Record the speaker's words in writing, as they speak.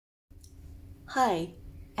Hi,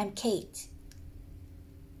 I'm Kate.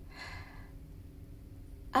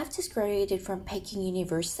 I've just graduated from Peking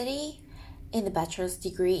University in the bachelor's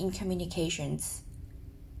degree in communications.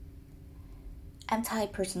 I'm Thai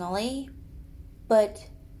personally, but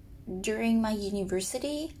during my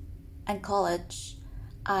university and college,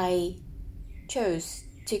 I chose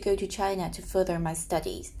to go to China to further my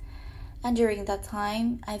studies. And during that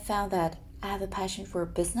time, I found that I have a passion for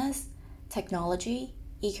business, technology,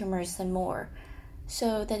 e-commerce, and more.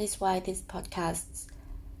 So that is why these podcasts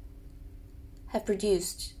have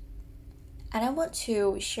produced. And I want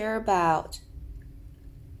to share about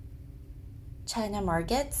China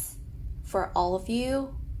markets for all of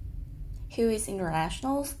you who is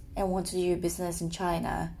internationals and want to do business in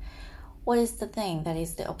China. What is the thing that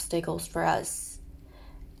is the obstacles for us?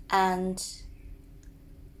 And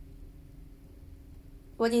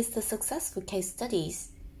what is the successful case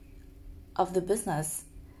studies of the business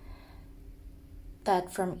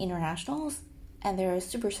that from internationals and they're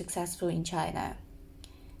super successful in China?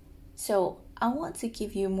 So I want to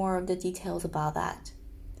give you more of the details about that.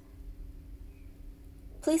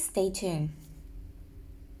 Please stay tuned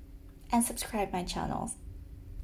and subscribe my channels.